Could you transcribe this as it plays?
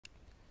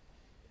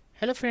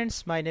Hello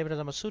friends, my name is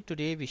Masood.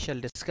 Today we shall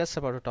discuss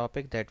about a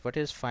topic that what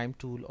is FIM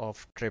tool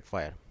of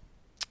Tripwire.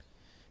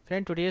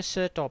 Friend, today's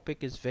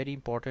topic is very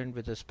important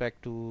with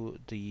respect to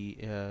the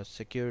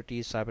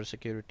security, cyber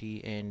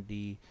security and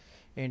the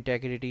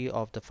integrity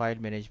of the file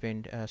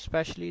management.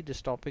 Especially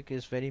this topic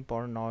is very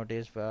important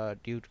nowadays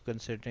due to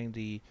considering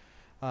the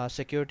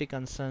security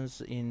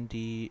concerns in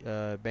the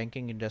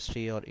banking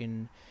industry or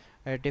in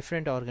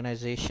different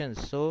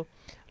organizations. So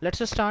let's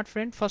just start,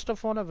 friend. First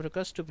of all, I would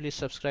request to please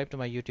subscribe to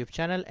my YouTube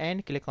channel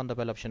and click on the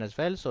bell option as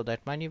well so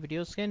that my new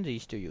videos can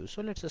reach to you.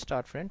 So let's just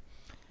start, friend.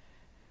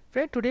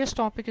 Friend, today's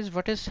topic is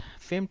what is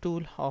FIM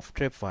tool of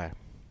Tripwire.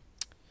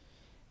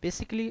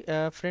 Basically,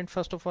 friend,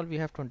 first of all, we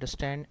have to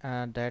understand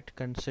that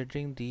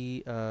considering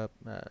the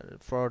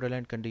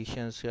fraudulent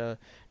conditions,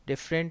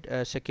 different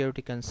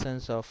security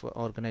concerns of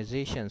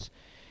organizations,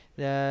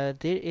 there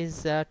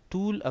is a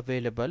tool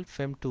available,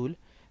 FIM tool,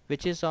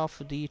 which is of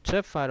the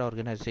Tripwire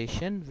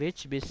organization,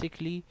 which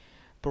basically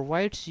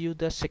provides you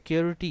the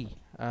security,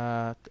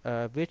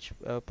 which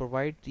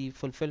provide the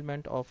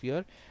fulfillment of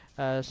your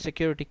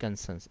security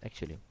concerns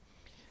actually.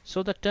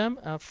 So the term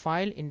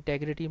file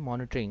integrity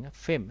monitoring,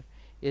 FIM,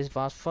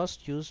 was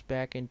first used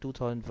back in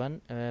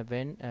 2001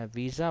 when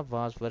Visa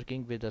was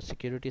working with a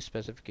security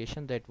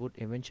specification that would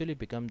eventually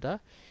become the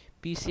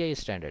PCI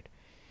standard.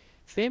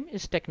 FIM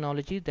is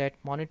technology that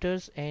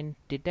monitors and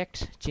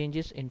detects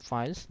changes in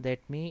files that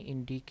may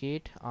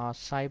indicate a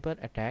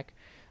cyber attack.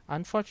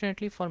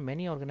 Unfortunately, for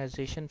many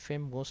organizations,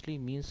 FIM mostly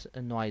means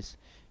noise.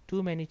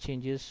 Too many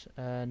changes,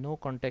 no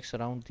context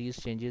around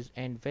these changes,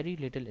 and very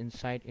little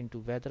insight into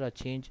whether a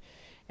change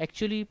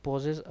actually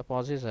poses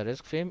a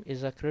risk. FIM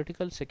is a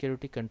critical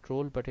security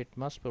control, but it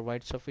must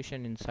provide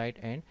sufficient insight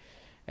and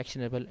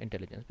actionable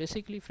intelligence.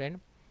 Basically,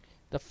 friend,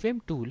 the FIM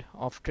tool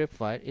of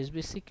Tripwire is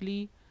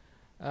basically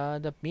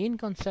the main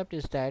concept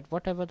is that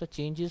whatever the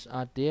changes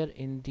are there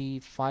in the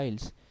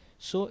files,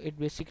 so it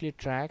basically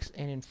tracks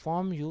and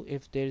inform you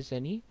if there is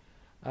any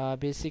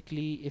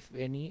basically if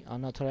any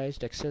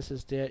unauthorized access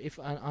is there, if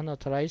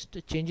unauthorized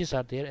changes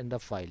are there in the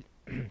file.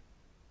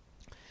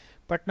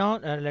 But now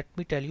let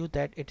me tell you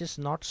that it is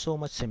not so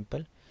much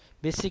simple.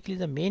 Basically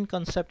the main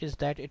concept is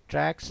that it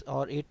tracks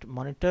or it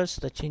monitors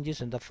the changes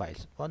in the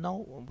files. Well, now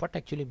what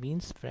actually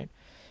means, friend?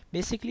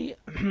 Basically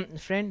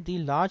friend, the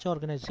large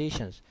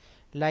organizations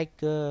like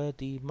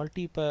the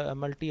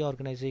multi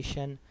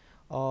organization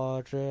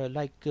or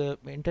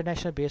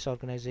international based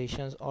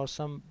organizations or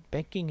some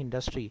banking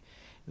industry,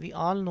 we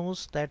all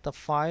knows that the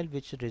file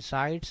which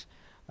resides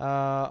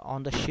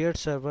on the shared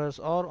servers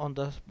or on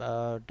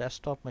the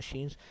desktop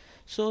machines,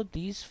 so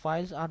these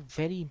files are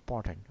very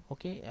important,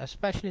 okay,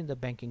 especially in the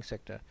banking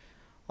sector,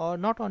 or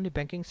not only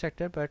banking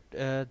sector but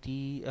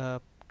the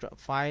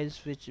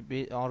files which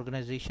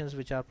organizations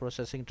which are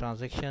processing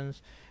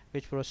transactions,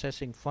 which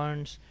processing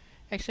funds,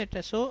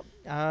 etc. So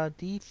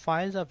the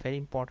files are very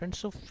important.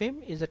 So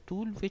FIM is a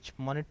tool which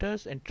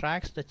monitors and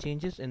tracks the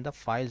changes in the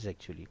files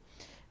actually.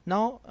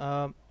 Now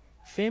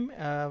FIM,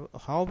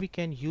 how we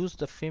can use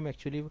the FIM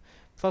actually?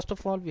 First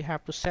of all, we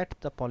have to set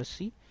the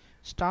policy.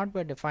 Start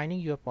by defining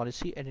your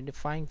policy,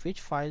 identifying which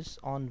files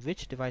on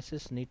which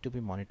devices need to be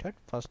monitored,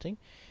 first thing.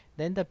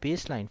 Then the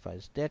baseline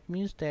files, that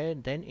means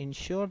that then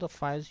ensure the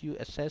files you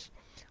assess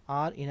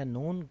are in a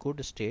known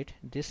good state.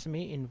 This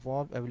may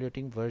involve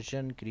evaluating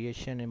version,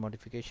 creation and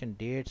modification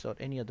dates or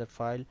any other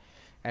file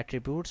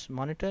attributes.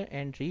 Monitor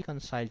and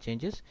reconcile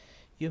changes.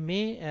 You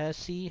may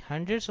see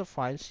hundreds of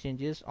files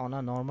changes on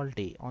a normal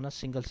day on a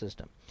single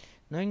system.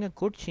 Knowing a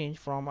good change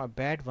from a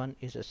bad one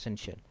is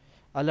essential.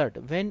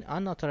 Alert: when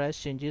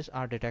unauthorized changes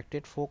are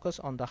detected, focus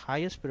on the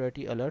highest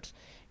priority alerts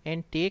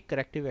and take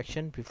corrective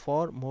action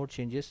before more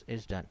changes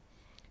is done.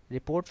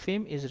 Report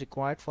FIM is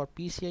required for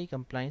PCI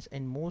compliance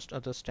and most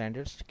other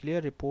standards.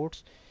 Clear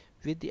reports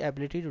with the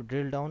ability to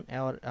drill down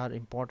are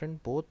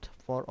important both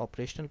for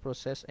operational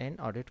process and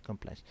audit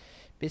compliance.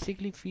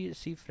 Basically,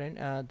 see friend,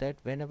 that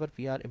whenever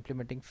we are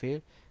implementing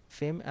FIM,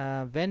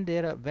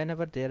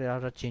 whenever there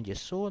are changes,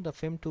 so the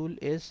FIM tool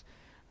is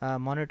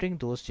monitoring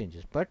those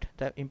changes. But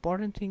the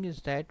important thing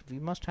is that we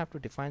must have to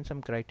define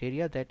some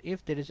criteria that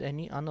if there is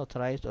any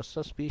unauthorized or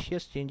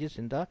suspicious changes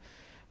in the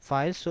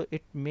files, so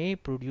it may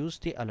produce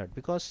the alert.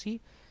 Because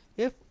see,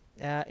 if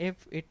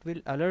it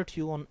will alert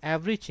you on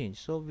every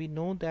change, so we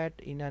know that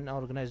in an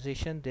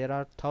organization there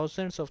are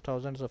thousands of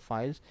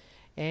files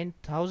and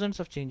thousands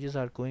of changes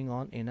are going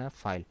on in a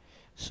file.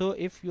 So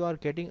if you are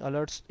getting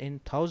alerts in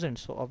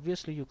thousands, so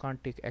obviously you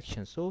can't take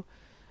action. So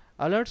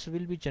alerts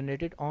will be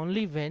generated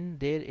only when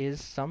there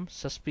is some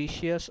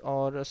suspicious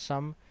or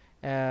some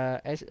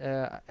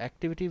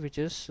activity which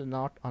is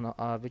not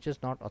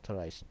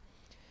authorized.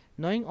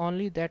 Knowing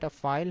only that a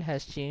file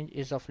has changed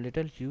is of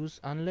little use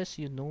unless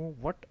you know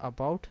what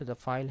about the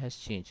file has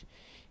changed.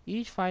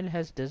 Each file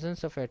has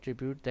dozens of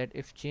attributes that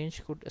if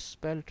changed could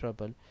spell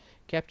trouble.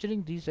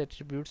 Capturing these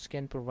attributes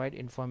can provide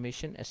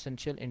information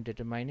essential in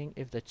determining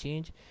if the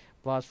change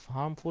was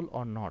harmful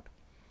or not.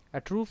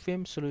 A true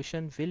FIM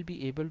solution will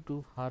be able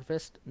to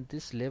harvest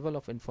this level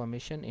of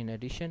information. In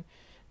addition,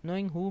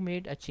 Knowing who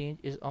made a change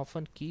is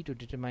often key to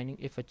determining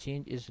if a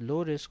change is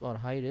low risk or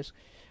high risk.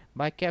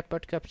 But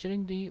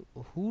capturing the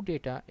who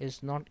data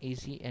is not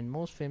easy, and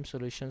most FIM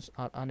solutions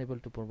are unable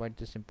to provide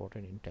this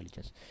important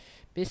intelligence.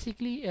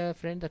 Basically,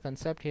 friend, the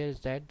concept here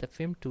is that the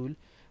FIM tool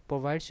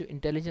provides you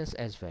intelligence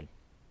as well.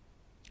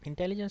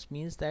 Intelligence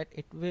means that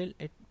it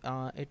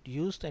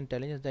use the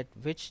intelligence that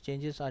which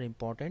changes are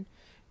important,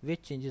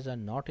 which changes are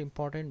not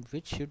important,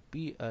 which should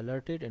be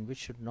alerted and which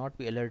should not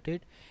be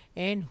alerted,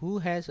 and who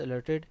has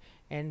alerted,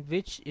 and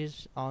which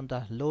is on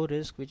the low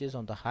risk, which is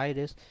on the high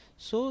risk.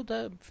 So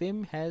the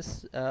FIM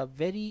has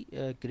very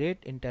great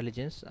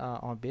intelligence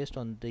based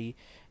on the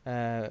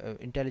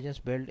intelligence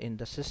built in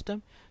the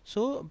system.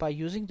 So by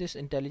using this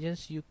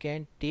intelligence, you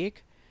can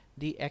take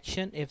the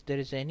action if there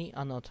is any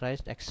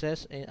unauthorized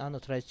access and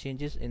unauthorized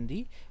changes in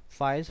the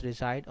files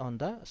reside on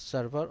the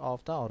server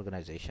of the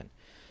organization.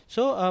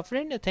 So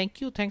friend,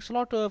 thanks a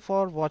lot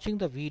for watching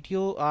the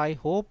video. I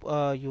hope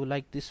you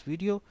like this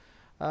video.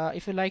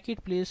 If you like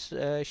it, please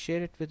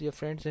share it with your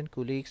friends and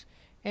colleagues,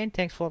 and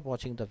thanks for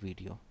watching the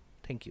video.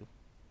 Thank you.